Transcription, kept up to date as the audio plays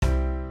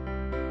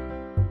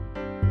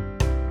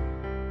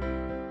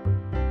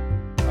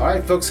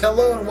Alright folks,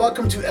 hello and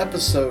welcome to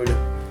episode,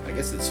 I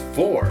guess it's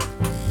 4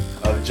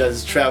 of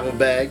Judd's Travel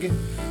Bag,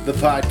 the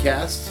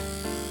podcast.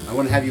 I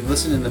want to have you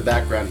listen in the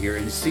background here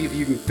and see if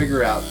you can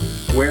figure out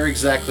where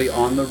exactly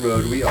on the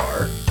road we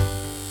are.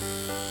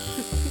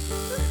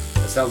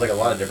 That sounds like a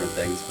lot of different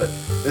things, but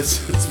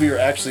we are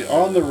actually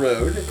on the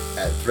road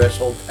at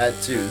Threshold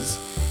Tattoos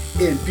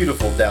in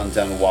beautiful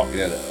downtown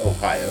Wapakoneta,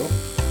 Ohio.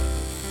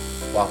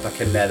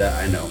 Wapakoneta,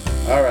 I know.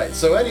 Alright,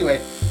 so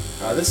anyway,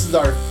 this is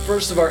our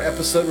first of our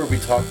episode where we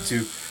talk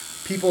to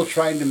people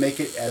trying to make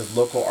it as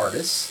local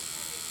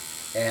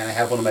artists. And I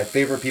have one of my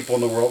favorite people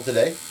in the world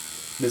today,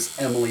 Miss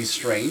Emily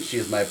Strange. She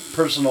is my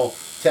personal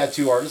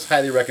tattoo artist,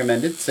 highly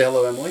recommended. Say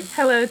hello, Emily.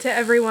 Hello to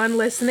everyone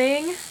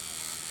listening.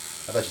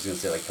 I thought she was going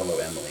to say like, hello,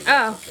 Emily.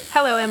 Oh, okay.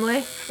 Hello,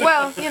 Emily.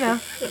 Well,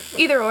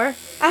 either or.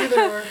 Either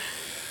or.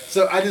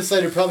 So I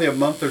decided probably a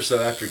month or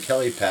so after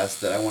Kelly passed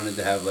that I wanted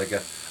to have like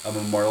a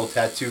memorial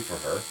tattoo for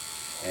her.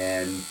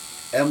 And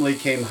Emily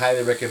came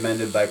highly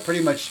recommended by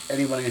pretty much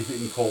anyone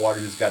in Coldwater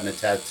who's gotten a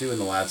tattoo in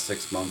the last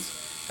 6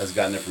 months has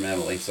gotten it from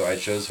Emily. So I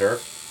chose her.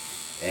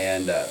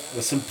 And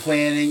with some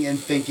planning and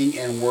thinking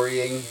and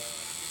worrying,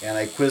 and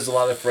I quizzed a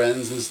lot of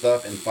friends and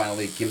stuff, and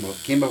finally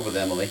came up with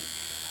Emily.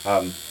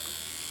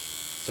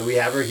 So we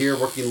have her here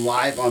working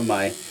live on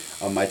my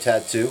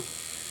tattoo.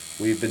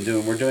 We're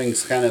doing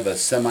kind of a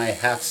semi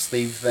half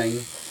sleeve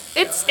thing.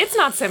 It's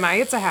not semi,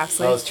 it's a half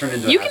sleeve. Oh, it's turned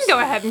into you a can half go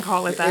sleeve. Ahead and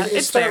call it that.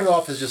 It started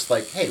off as just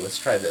like, hey, let's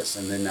try this,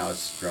 and then now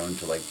it's grown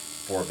to like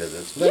 4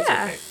 visits. But that's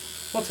okay.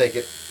 We'll take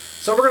it.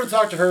 So we're going to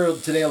talk to her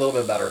today a little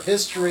bit about her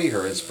history,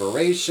 her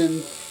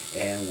inspiration,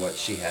 and what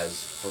she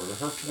has for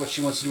her, what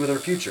she wants to do with her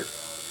future.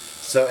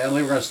 So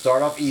Emily, we're going to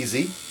start off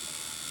easy.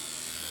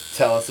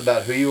 Tell us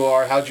about who you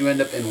are. How'd you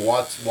end up in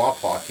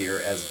Wapak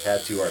here as a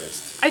tattoo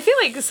artist? I feel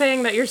like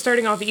saying that you're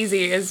starting off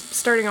easy is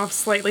starting off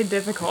slightly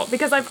difficult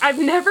because I've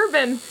never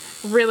been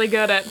really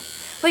good at,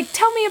 like,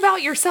 tell me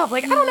about yourself.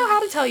 Like, I don't know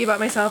how to tell you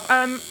about myself.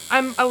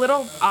 I'm a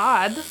little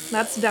odd.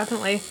 That's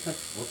definitely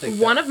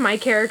one of my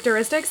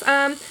characteristics.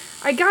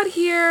 I got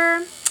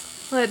here,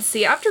 let's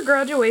see, after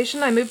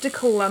graduation I moved to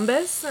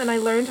Columbus and I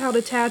learned how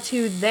to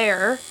tattoo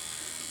there.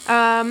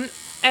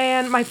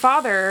 And my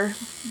father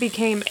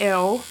became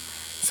ill.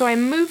 So I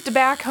moved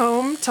back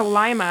home to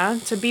Lima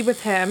to be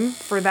with him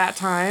for that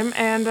time,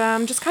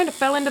 and just kind of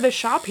fell into the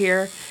shop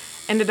here.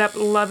 Ended up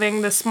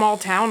loving the small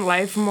town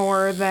life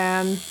more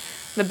than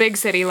the big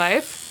city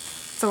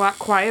life. It's a lot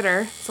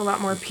quieter. It's a lot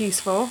more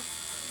peaceful.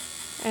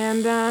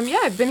 And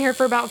I've been here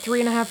for about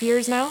 3.5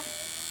 years now.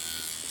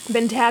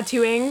 Been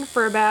tattooing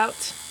for about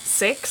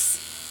 6,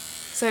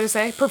 so to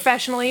say.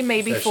 Professionally,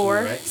 maybe 4,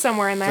 right?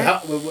 Somewhere in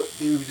there. So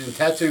you've been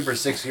tattooing for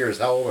 6 years.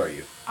 How old are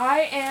you?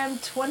 I am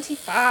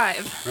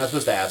 25. We're not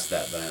supposed to ask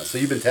that, but so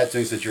you've been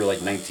tattooing since you were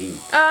like 19.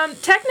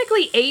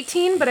 Technically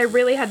 18, but I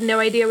really had no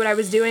idea what I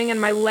was doing, and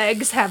my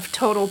legs have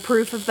total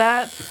proof of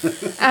that.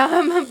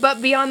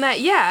 But beyond that,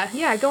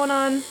 yeah, going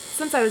on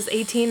since I was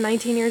 18,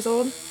 19 years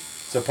old.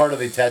 So part of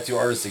the tattoo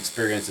artist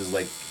experience is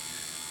like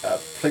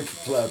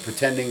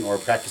pretending or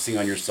practicing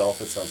on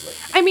yourself, it sounds like.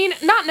 I mean,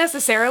 not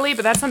necessarily,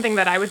 but that's something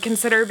that I would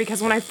consider,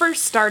 because when I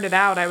first started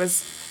out, I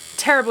was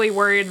terribly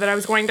worried that I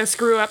was going to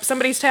screw up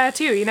somebody's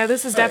tattoo.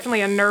 This is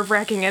definitely a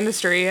nerve-wracking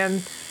industry,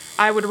 and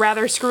I would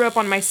rather screw up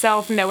on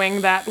myself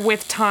knowing that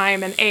with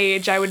time and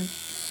age I would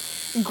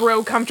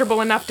grow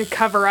comfortable enough to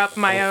cover up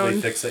my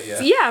own... fix it,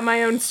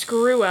 my own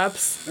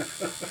screw-ups.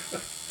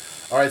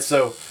 All right,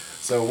 so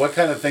what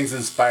kind of things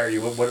inspired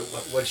you?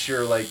 What's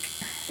your, like,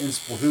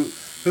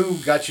 who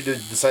got you to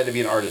decide to be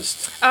an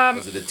artist?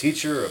 Was it a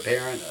teacher, a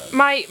parent?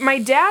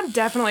 My dad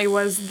definitely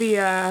was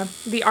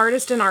the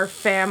artist in our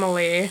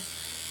family.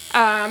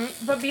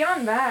 But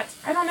beyond that,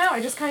 I don't know, I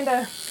just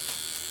I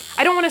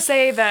don't want to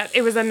say that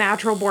it was a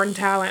natural born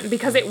talent,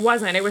 because it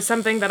wasn't. It was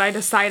something that I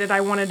decided I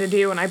wanted to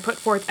do and I put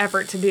forth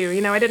effort to do.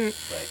 I didn't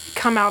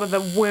come out of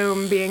the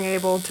womb being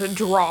able to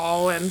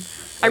draw, and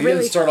you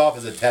didn't start off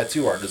as a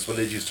tattoo artist. What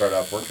did you start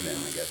off working in,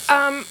 I guess?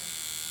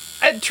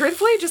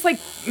 Truthfully, just like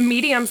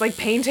mediums like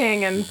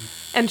painting and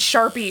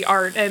Sharpie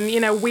art and,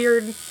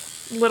 weird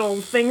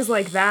little things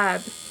like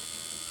that.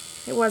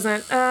 It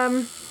wasn't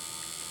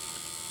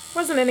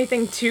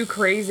anything too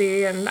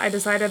crazy, and I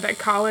decided that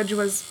college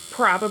was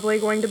probably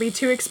going to be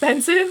too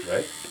expensive.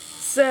 Right.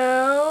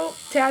 So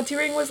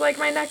tattooing was like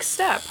my next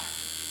step.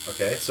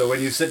 Okay, so when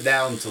you sit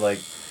down to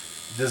like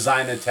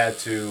design a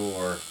tattoo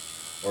or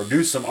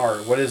do some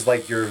art,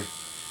 what's your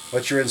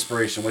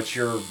inspiration?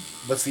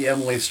 What's the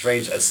Emily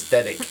Strange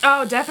aesthetic?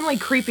 Oh, definitely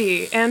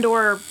creepy and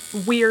or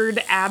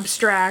weird,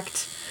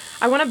 abstract.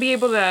 I want to be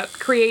able to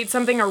create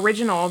something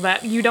original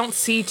that you don't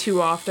see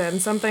too often,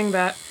 something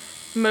that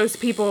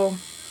most people...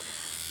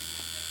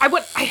 I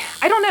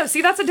don't know.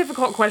 See, that's a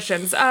difficult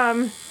question.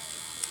 So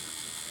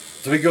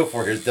we go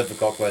for here's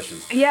difficult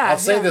questions. Yeah. I'll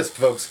say this,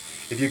 folks.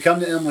 If you come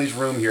to Emily's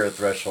room here at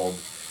Threshold,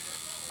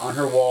 on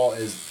her wall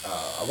is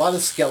a lot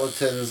of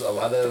skeletons, a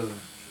lot of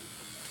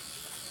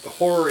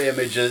horror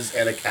images,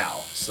 and a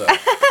cow. So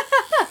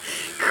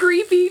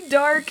creepy,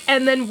 dark,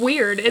 and then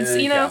weird. It's,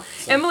 Yeah,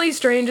 so- Emily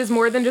Strange is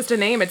more than just a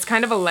name. It's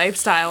kind of a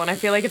lifestyle, and I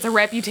feel like it's a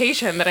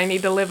reputation that I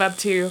need to live up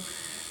to.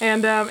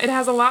 And it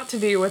has a lot to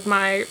do with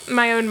my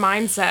own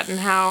mindset and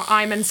how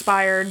I'm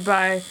inspired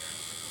by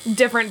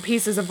different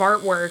pieces of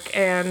artwork.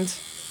 And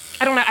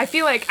I don't know, I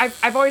feel like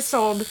I've always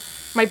told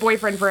my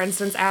boyfriend, for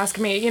instance, ask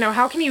me,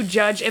 how can you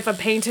judge if a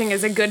painting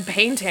is a good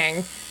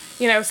painting?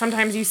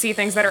 Sometimes you see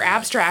things that are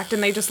abstract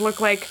and they just look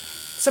like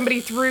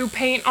somebody threw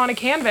paint on a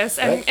canvas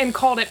and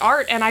called it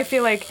art. And I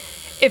feel like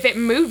if it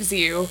moves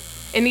you,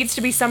 it needs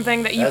to be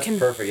something that you That's can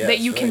perfect, yes, that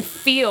you can right.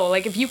 feel.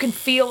 Like if you can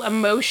feel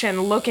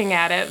emotion looking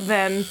at it,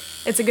 then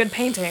it's a good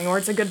painting or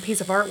it's a good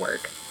piece of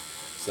artwork.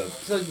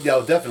 So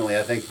yeah, definitely.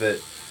 I think that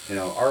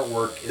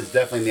artwork is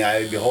definitely in the eye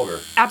of the beholder.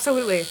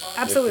 Absolutely,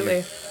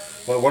 absolutely.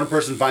 What one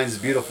person finds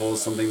beautiful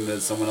is something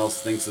that someone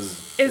else thinks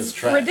is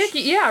trash.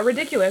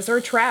 Ridiculous or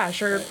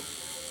trash or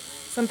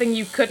something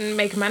you couldn't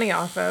make money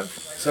off of.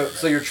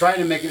 So you're trying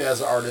to make it as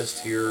an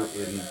artist here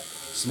in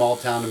small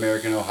town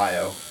American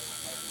Ohio.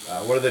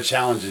 What are the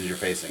challenges you're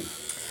facing?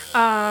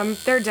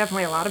 There are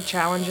definitely a lot of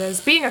challenges.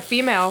 Being a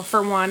female,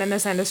 for one, in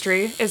this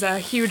industry is a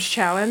huge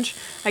challenge.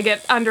 I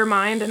get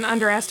undermined and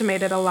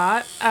underestimated a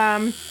lot.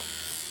 And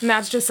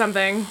that's just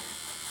something,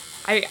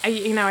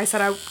 I said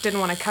I didn't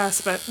want to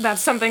cuss, but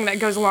that's something that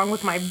goes along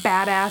with my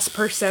badass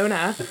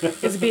persona,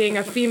 is being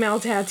a female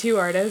tattoo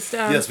artist.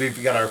 Yes,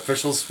 we've got our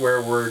official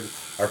swear word,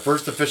 our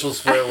first official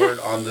swear word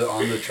on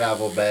the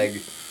travel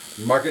bag.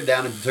 Mark it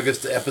down. It took us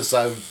to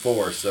episode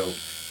 4, so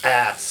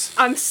ass.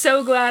 I'm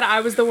so glad I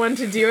was the one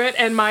to do it,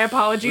 and my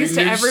apologies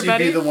to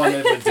everybody. She'd be the one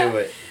that would do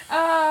it.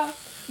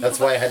 That's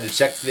why I had to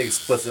check the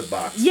explicit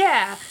box.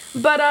 Yeah,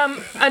 but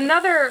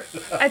another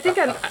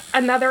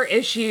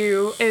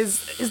issue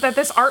is that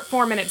this art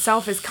form in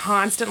itself is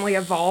constantly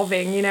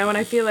evolving, and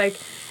I feel like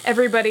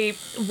everybody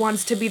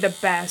wants to be the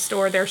best,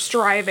 or they're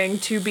striving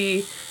to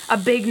be a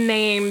big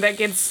name that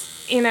gets,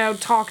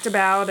 talked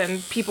about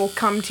and people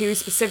come to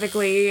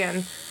specifically,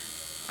 and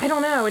I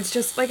don't know, it's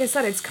just, like I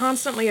said, it's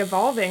constantly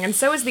evolving, and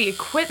so is the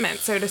equipment,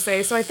 so to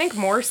say. So I think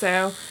more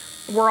so,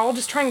 we're all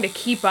just trying to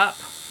keep up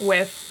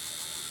with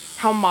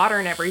how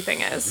modern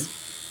everything is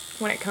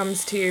when it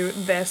comes to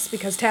this,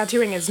 because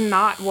tattooing is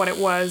not what it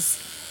was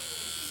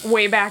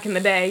way back in the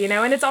day,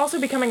 and it's also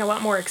becoming a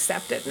lot more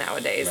accepted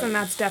nowadays, Right. and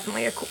that's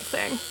definitely a cool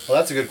thing. Well,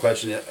 that's a good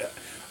question.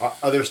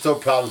 Are there still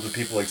problems with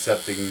people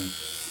accepting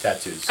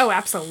tattoos? Oh,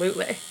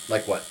 absolutely.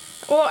 Like what?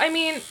 Well, I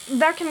mean,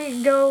 that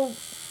can go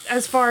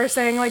as far as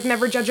saying, like,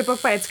 never judge a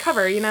book by its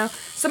cover,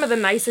 Some of the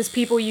nicest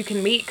people you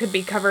can meet could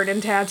be covered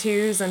in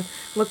tattoos and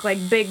look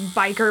like big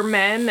biker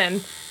men,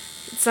 and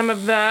some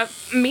of the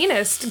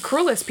meanest,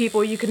 cruelest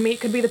people you could meet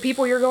could be the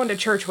people you're going to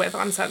church with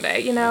on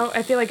Sunday,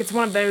 I feel like it's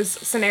one of those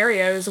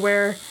scenarios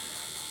where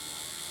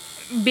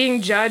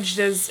being judged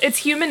it's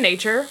human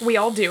nature. We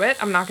all do it.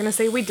 I'm not going to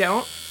say we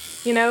don't,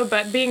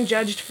 but being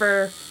judged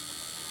for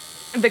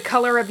the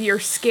color of your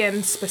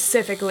skin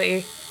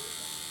specifically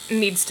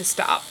needs to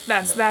stop.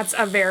 That's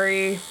a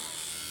very...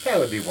 That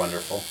would be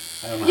wonderful.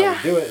 I don't know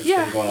how to do it. It's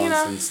been going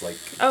on since day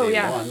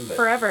one. But,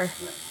 forever.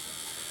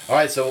 All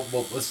right, so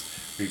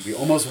we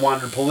almost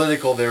wandered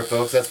political there,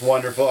 folks. That's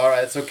wonderful. All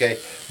right, it's okay.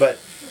 But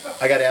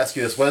I got to ask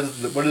you this: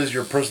 what is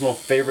your personal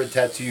favorite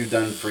tattoo you've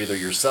done for either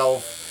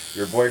yourself,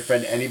 your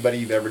boyfriend, anybody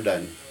you've ever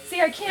done?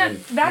 See, I can't.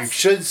 You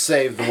should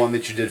save the one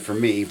that you did for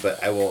me,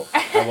 but I will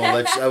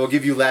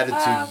give you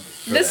latitude.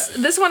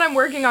 This one I'm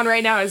working on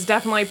right now is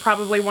definitely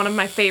probably one of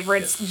my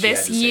favorites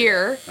this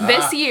year.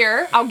 This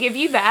year, I'll give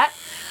you that.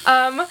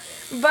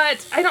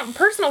 But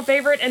personal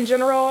favorite in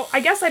general, I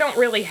guess I don't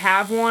really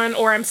have one,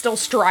 or I'm still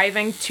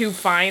striving to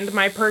find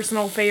my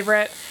personal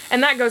favorite.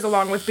 And that goes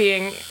along with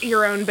being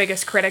your own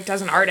biggest critic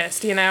as an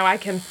artist. I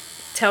can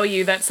tell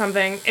you that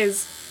something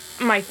is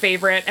my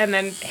favorite and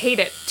then hate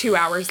it 2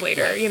 hours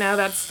later.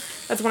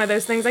 That's one of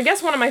those things. I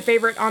guess one of my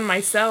favorite on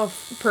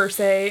myself, per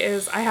se,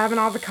 is I have an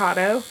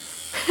avocado.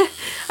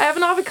 I have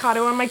an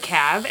avocado on my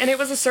calf, and it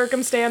was a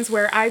circumstance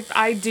where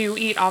I do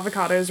eat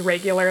avocados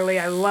regularly.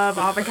 I love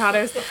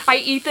avocados. I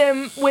eat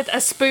them with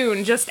a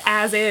spoon, just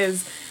as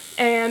is.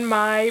 And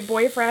my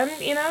boyfriend,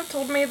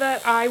 told me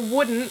that I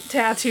wouldn't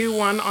tattoo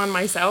one on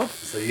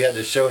myself. So you had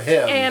to show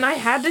him. And I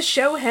had to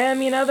show him,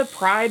 the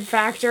pride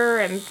factor,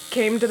 and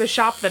came to the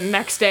shop the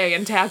next day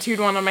and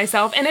tattooed one on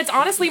myself. And it's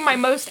honestly my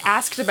most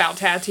asked about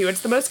tattoo.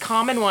 It's the most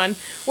common one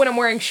when I'm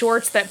wearing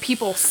shorts that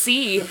people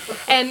see.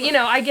 And,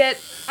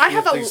 I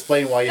have to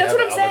explain why you that's have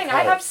what I'm saying.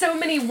 I avocado. have so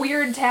many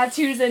weird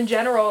tattoos in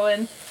general,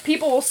 and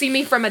people will see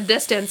me from a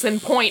distance and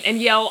point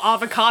and yell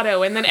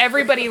avocado, and then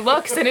everybody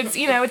looks, and it's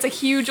it's a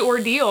huge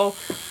ordeal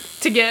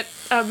to get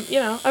a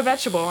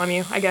vegetable on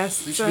you, I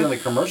guess. You should be on the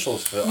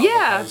commercials for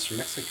avocados from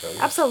Mexico.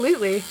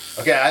 Absolutely.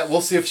 Okay, we'll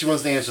see if she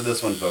wants to answer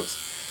this one,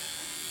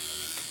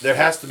 folks. There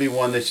has to be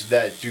one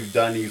that you've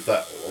done and you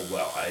thought, oh,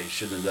 well, I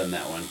shouldn't have done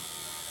that one.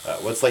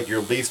 What's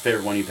your least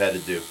favorite one you've had to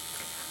do?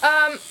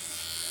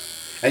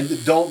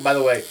 And don't, by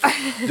the way,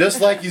 just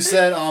like you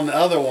said on the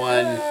other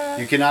one,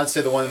 you cannot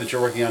say the one that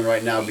you're working on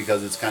right now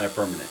because it's kind of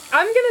permanent.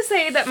 I'm going to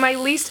say that my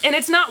least, and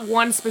it's not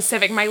one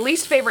specific, my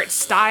least favorite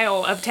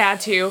style of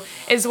tattoo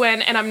is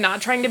when, and I'm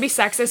not trying to be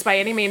sexist by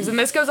any means, and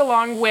this goes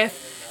along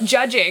with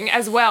judging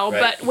as well,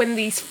 Right. but when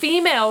these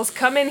females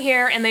come in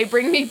here and they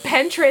bring me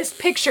Pinterest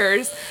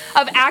pictures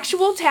of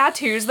actual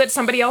tattoos that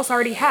somebody else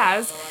already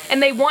has,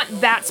 and they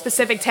want that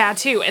specific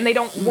tattoo, and they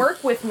don't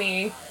work with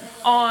me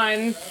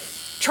on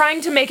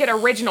trying to make it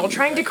original,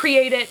 trying to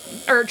create it,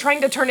 or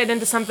trying to turn it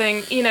into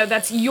something, you know,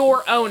 that's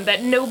your own,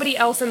 that nobody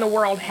else in the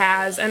world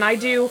has. And I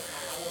do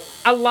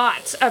a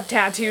lot of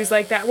tattoos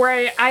like that,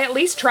 where I at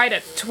least try to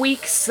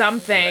tweak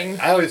something.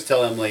 I always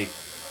tell Emily,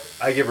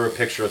 I give her a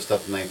picture of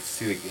stuff and I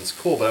see it's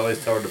cool, but I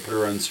always tell her to put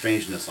her own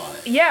strangeness on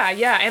it. Yeah,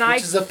 and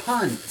Which is a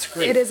pun. It's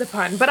great. It is a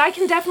pun, but I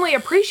can definitely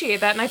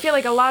appreciate that, and I feel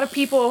like a lot of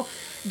people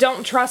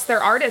don't trust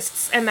their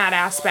artists in that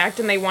aspect,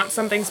 and they want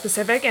something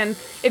specific. And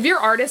if your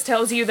artist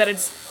tells you that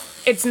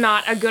it's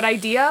not a good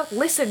idea,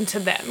 listen to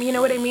them. You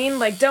know what I mean?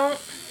 Like, don't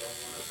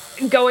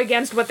go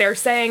against what they're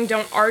saying.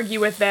 Don't argue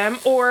with them.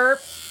 Or,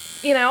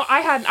 you know,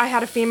 I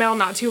had a female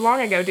not too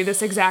long ago do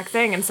this exact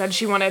thing and said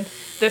she wanted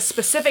this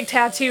specific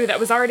tattoo that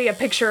was already a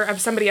picture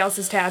of somebody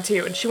else's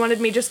tattoo, and she wanted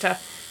me just to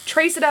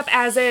trace it up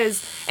as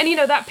is. And, you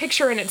know, that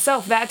picture in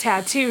itself, that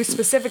tattoo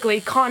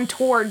specifically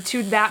contoured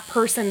to that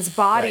person's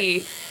body.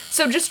 Right.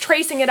 So just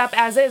tracing it up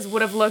as is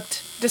would have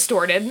looked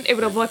distorted. It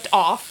would have looked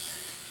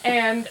off.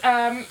 And,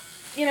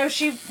 you know,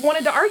 she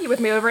wanted to argue with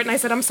me over it, and I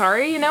said, I'm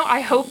sorry, you know, I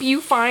hope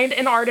you find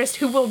an artist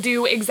who will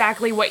do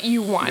exactly what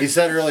you want. We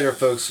said earlier,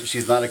 folks,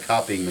 she's not a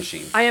copying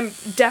machine. I am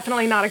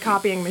definitely not a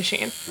copying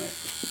machine.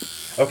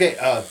 Okay,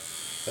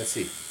 let's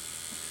see.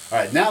 All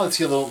right, now let's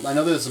see a little. I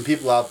know there's some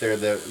people out there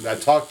that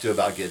I've talked to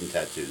about getting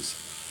tattoos.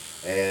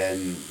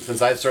 And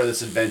since I've started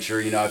this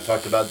adventure, you know, I've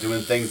talked about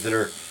doing things that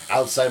are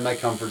outside my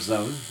comfort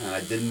zone. And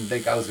I didn't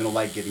think I was going to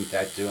like getting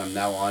tattooed. I'm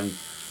now on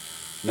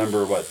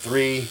number,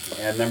 3?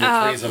 And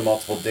number 3 is a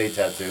multiple day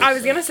tattoo. I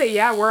was going to say,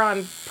 yeah, we're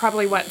on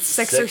probably,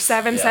 six or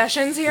seven yeah.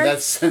 sessions here?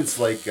 That's since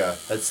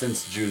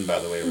June, by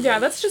the way. Yeah,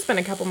 that's just been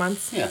a couple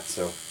months. Yeah,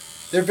 so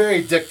they're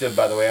very addictive,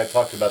 by the way. I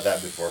talked about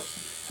that before.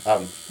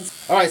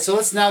 All right, so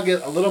let's now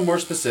get a little more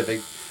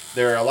specific.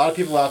 There are a lot of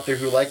people out there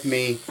who, like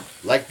me,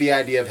 like the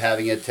idea of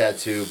having a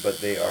tattoo, but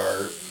they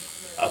are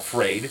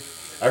afraid.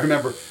 I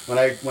remember when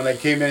I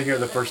came in here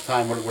the first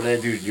time, what did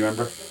I do? Do you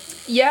remember?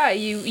 Yeah,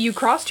 you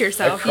crossed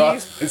yourself. I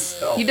crossed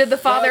myself. You did the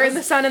Father and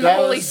the Son and the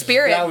Holy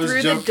Spirit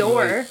through the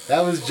door.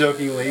 That was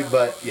jokingly,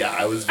 but yeah,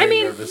 I was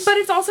very nervous. But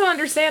it's also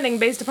understanding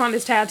based upon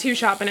this tattoo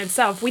shop in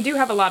itself. We do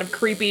have a lot of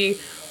creepy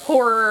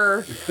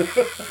horror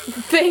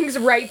things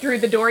right through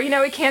the door. You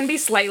know, it can be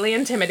slightly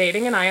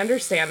intimidating, and I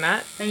understand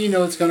that. And you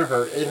know it's going to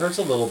hurt. It hurts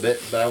a little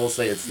bit, but I will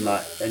say it's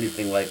not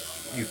anything like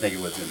you think it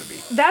was going to be.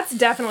 That's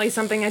definitely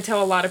something I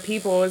tell a lot of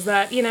people, is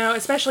that, you know,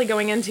 especially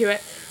going into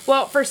it.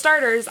 Well, for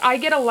starters, I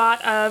get a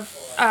lot of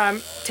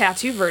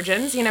tattoo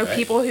virgins, you know, right.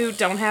 People who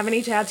don't have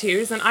any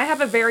tattoos, and I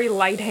have a very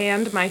light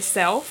hand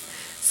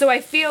myself, so I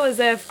feel as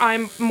if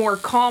I'm more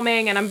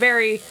calming, and I'm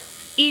very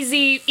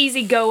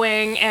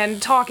easygoing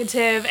and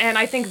talkative, and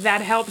I think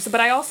that helps. But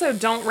I also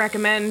don't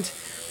recommend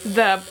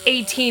the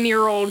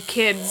 18-year-old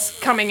kids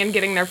coming and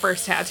getting their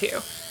first tattoo.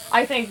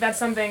 I think that's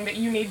something that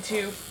you need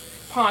to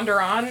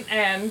ponder on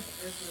and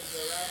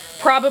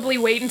probably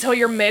wait until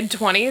your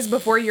mid-20s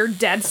before you're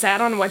dead set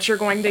on what you're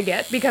going to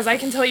get, because I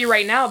can tell you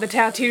right now, the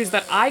tattoos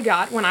that I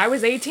got when I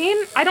was 18,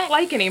 I don't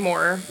like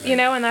anymore, you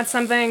know, and that's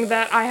something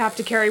that I have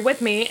to carry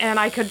with me, and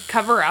I could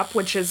cover up,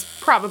 which is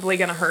probably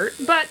gonna hurt,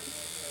 but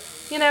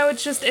you know,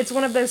 it's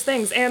one of those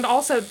things. And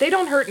also, they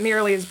don't hurt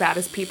nearly as bad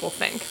as people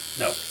think.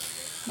 No.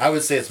 I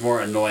would say it's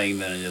more annoying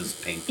than it is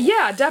painful.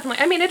 Yeah,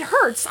 definitely. I mean, it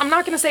hurts. I'm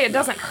not going to say it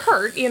doesn't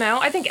hurt, you know.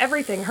 I think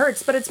everything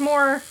hurts, but it's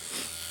more...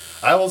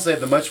 I will say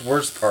the much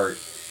worse part,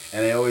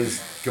 and I always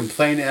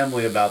complain to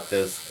Emily about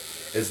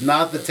this, is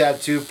not the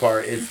tattoo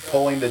part, it's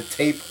pulling the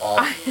tape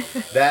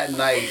off that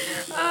night.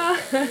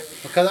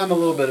 Because I'm a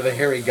little bit of a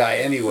hairy guy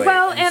anyway.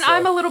 Well, and so,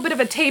 I'm a little bit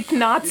of a taped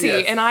Nazi,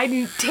 yes. And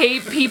I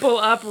tape people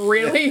up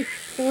really...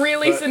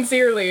 Really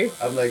sincerely.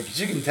 I'm like,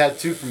 you can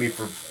tattoo for me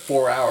for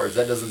 4 hours.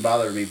 That doesn't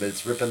bother me, but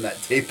it's ripping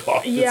that tape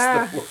off.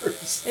 Yeah. It's the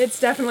worst. It's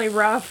definitely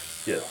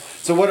rough. Yeah.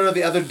 So what are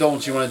the other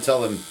don'ts you want to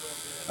tell them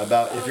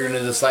about if you're going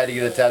to decide to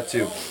get a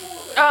tattoo?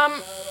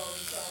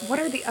 What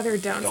are the other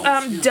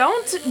don'ts?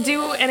 Don't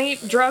do any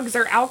drugs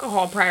or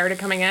alcohol prior to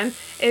coming in.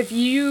 If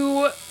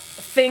you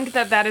think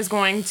that is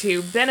going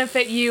to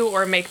benefit you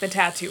or make the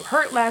tattoo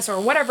hurt less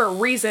or whatever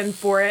reason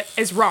for it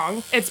is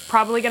wrong, it's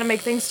probably going to make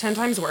things 10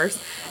 times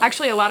worse.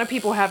 Actually, a lot of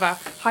people have a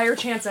higher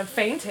chance of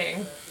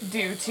fainting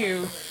due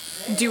to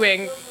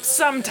doing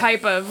some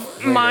type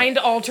of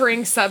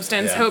mind-altering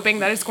substance, hoping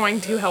that it's going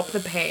to help the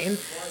pain.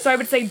 So I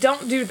would say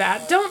don't do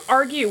that. Don't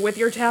argue with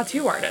your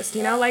tattoo artist.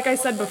 You know, like I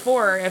said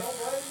before,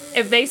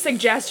 if they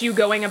suggest you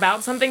going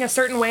about something a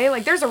certain way,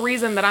 like there's a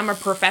reason that I'm a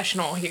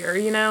professional here,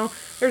 you know?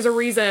 There's a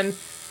reason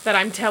that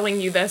I'm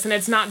telling you this, and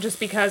it's not just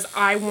because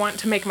I want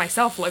to make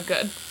myself look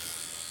good.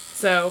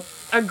 So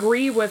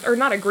agree with, or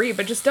not agree,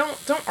 but just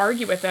don't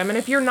argue with them. And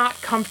if you're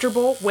not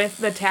comfortable with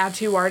the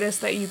tattoo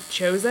artist that you've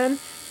chosen,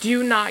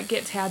 do not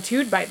get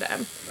tattooed by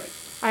them. Right.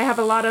 I have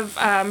a lot of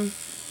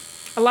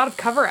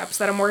cover-ups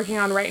that I'm working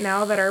on right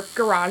now that are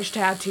garage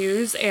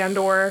tattoos and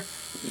or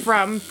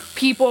from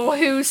people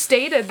who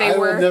stated they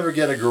were... I will never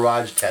get a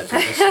garage tattoo,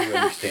 just so you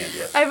understand,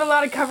 yes. I have a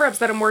lot of cover-ups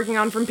that I'm working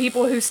on from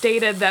people who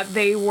stated that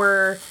they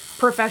were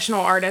professional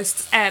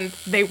artists and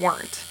they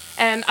weren't.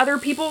 And other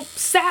people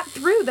sat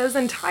through those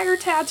entire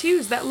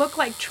tattoos that look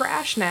like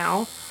trash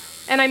now.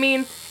 And I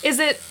mean, is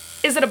it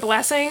a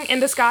blessing in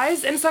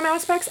disguise in some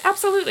aspects?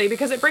 Absolutely,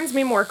 because it brings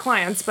me more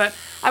clients, but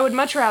I would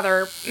much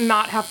rather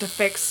not have to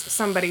fix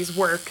somebody's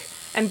work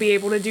and be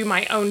able to do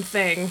my own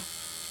thing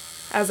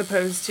as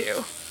opposed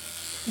to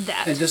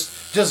that. And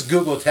just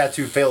Google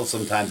tattoo fails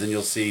sometimes and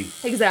you'll see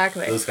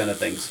exactly those kind of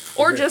things.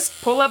 Or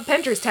just pull up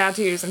Pinterest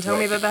tattoos and tell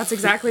me that that's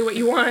exactly what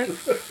you want.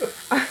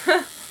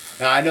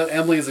 Now, I know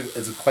Emily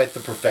is quite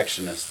the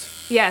perfectionist.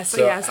 Yes,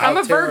 So yes. I'm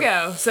a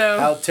Virgo, so...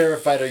 How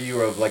terrified are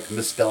you of, like,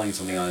 misspelling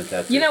something on a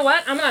tattoo? You know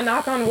what? I'm gonna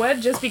knock on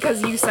wood just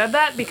because you said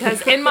that,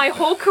 because in my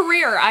whole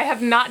career, I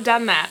have not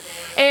done that.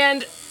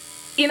 And,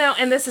 you know,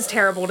 and this is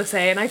terrible to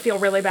say, and I feel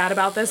really bad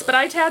about this, but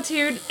I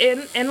tattooed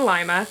in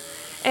Lima,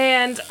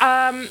 and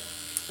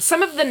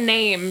some of the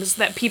names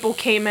that people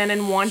came in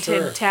and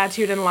wanted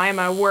tattooed in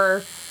Lima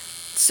were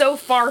so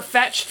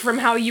far-fetched from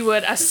how you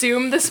would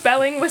assume the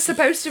spelling was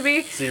supposed to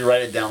be. So you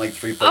write it down like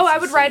 3 places? Oh, I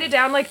would write it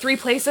down like 3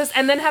 places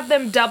and then have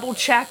them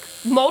double-check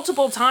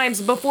multiple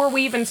times before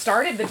we even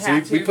started the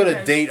tattoo. So we put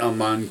a date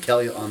on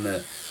Kelly's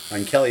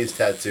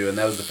tattoo, and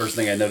that was the first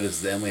thing I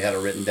noticed, that Emily had it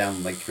written down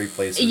in like 3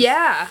 places.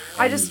 Yeah,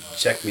 I and just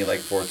checked me like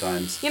 4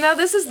 times. You know,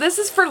 this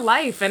is for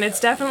life, and it's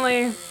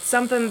definitely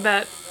something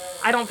that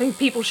I don't think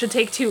people should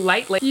take too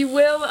lightly. You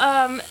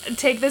will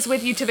take this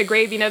with you to the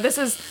grave. You know, this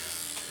is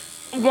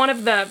one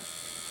of the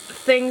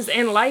things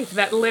in life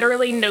that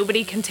literally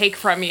nobody can take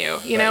from you,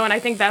 you know, and I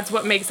think that's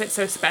what makes it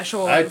so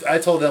special. I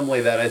told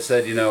Emily that. I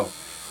said, you know,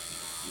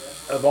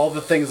 of all the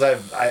things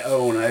I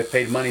own, I've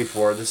paid money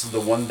for, this is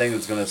the one thing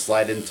that's going to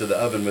slide into the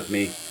oven with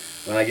me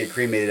when I get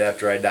cremated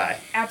after I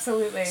die.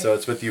 Absolutely. So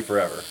it's with you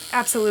forever.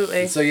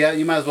 Absolutely. And so yeah,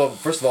 you might as well,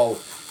 first of all,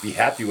 be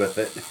happy with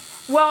it.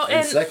 Well,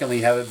 and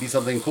secondly, have it be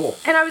something cool.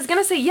 And I was going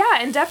to say, yeah,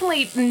 and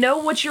definitely know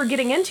what you're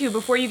getting into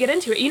before you get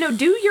into it. You know,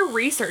 do your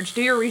research.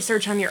 Do your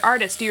research on your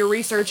artist. Do your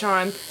research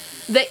on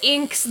the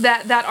inks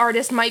that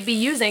artist might be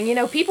using. You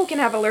know, people can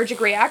have allergic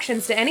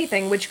reactions to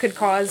anything, which could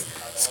cause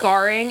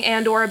scarring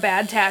and or a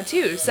bad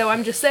tattoo. So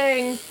I'm just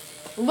saying,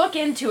 look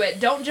into it.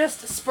 Don't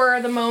just spur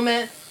of the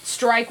moment,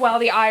 strike while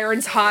the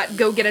iron's hot,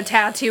 go get a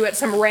tattoo at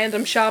some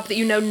random shop that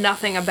you know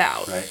nothing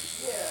about. Right.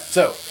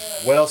 So,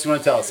 what else you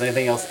want to tell us?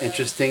 Anything else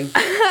interesting?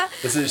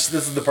 This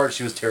is the part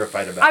she was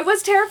terrified about. I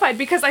was terrified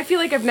because I feel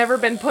like I've never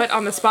been put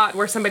on the spot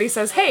where somebody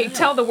says, hey,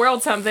 tell the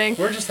world something.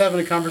 We're just having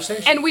a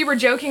conversation. And we were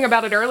joking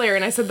about it earlier,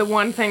 and I said the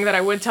one thing that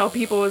I would tell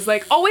people is,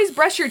 like, always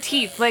brush your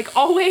teeth. Like,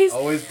 always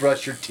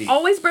brush your teeth.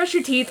 Always brush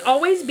your teeth.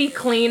 Always be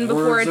clean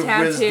before a tattoo.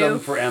 Words of wisdom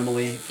for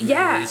Emily.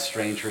 Emily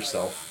Strange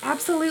herself.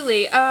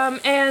 Absolutely.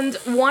 And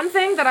one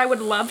thing that I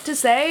would love to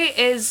say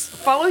is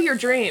follow your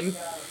dream.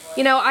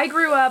 You know, I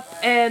grew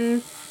up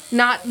in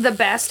not the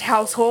best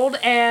household,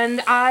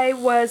 and it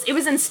was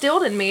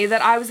instilled in me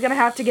that I was going to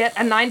have to get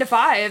a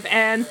 9-to-5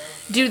 and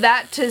do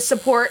that to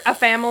support a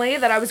family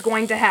that I was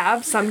going to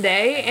have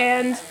someday.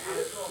 And,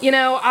 you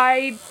know,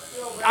 I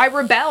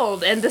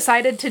rebelled and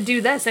decided to do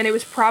this, and it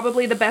was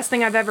probably the best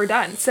thing I've ever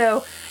done.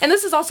 So, and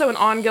this is also an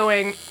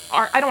ongoing,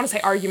 I don't want to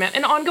say argument,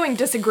 an ongoing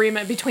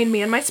disagreement between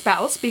me and my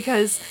spouse,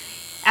 because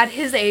at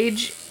his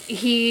age,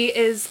 he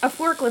is a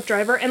forklift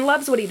driver and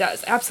loves what he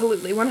does.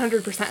 Absolutely,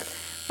 100%.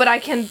 But I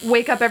can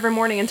wake up every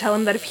morning and tell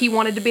him that if he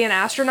wanted to be an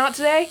astronaut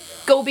today,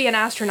 go be an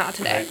astronaut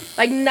today. Right.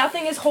 Like,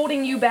 nothing is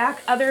holding you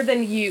back other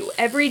than you.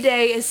 Every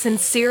day is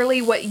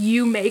sincerely what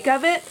you make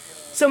of it.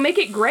 So make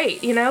it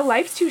great, you know?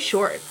 Life's too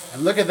short.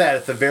 And look at that.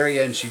 At the very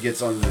end, she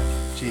hits on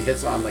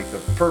like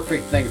the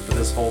perfect thing for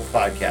this whole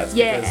podcast.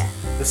 Yeah.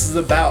 Because this is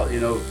about, you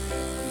know,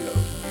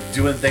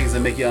 doing things that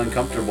make you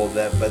uncomfortable,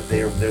 but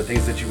they're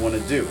things that you want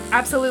to do.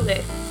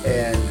 Absolutely.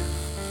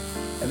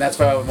 And that's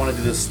why I would want to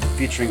do this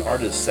featuring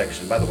artists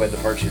section. By the way, the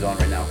part she's on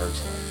right now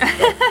hurts.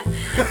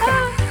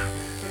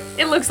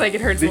 It looks like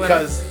it hurts a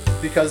little.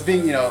 Because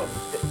being, you know,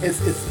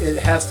 it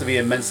has to be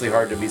immensely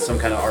hard to be some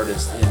kind of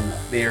artist in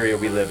the area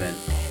we live in.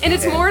 And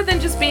it's more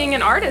than just being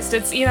an artist.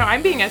 It's, you know,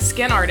 I'm being a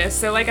skin artist.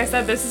 So like I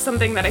said, this is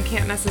something that I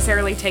can't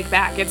necessarily take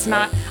back. It's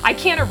not, I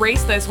can't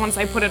erase this once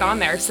I put it on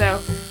there.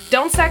 So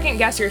don't second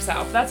guess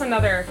yourself. That's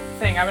another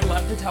thing I would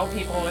love to tell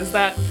people, is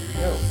that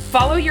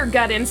follow your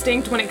gut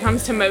instinct when it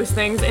comes to most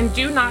things, and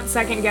do not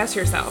second guess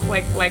yourself.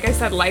 Like I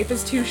said, life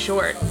is too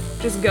short.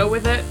 Just go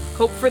with it,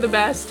 hope for the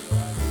best,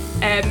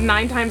 and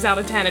 9 times out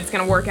of 10, it's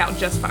gonna work out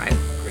just fine.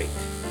 Great.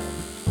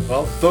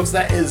 Well, folks,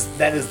 that is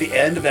the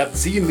end of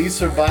See, me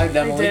survived,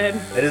 Emily. I did.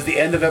 That is the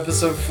end of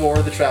episode 4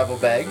 of the Travel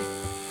Bag.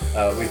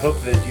 We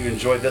hope that you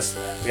enjoyed this.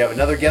 We have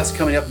another guest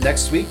coming up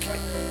next week.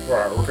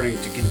 We're going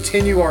to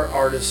continue our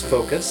artist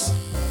focus.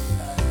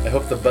 I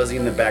hope the buzzing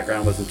in the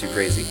background wasn't too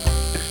crazy.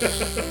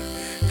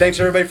 Thanks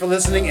everybody for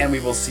listening, and we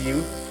will see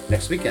you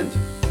next weekend.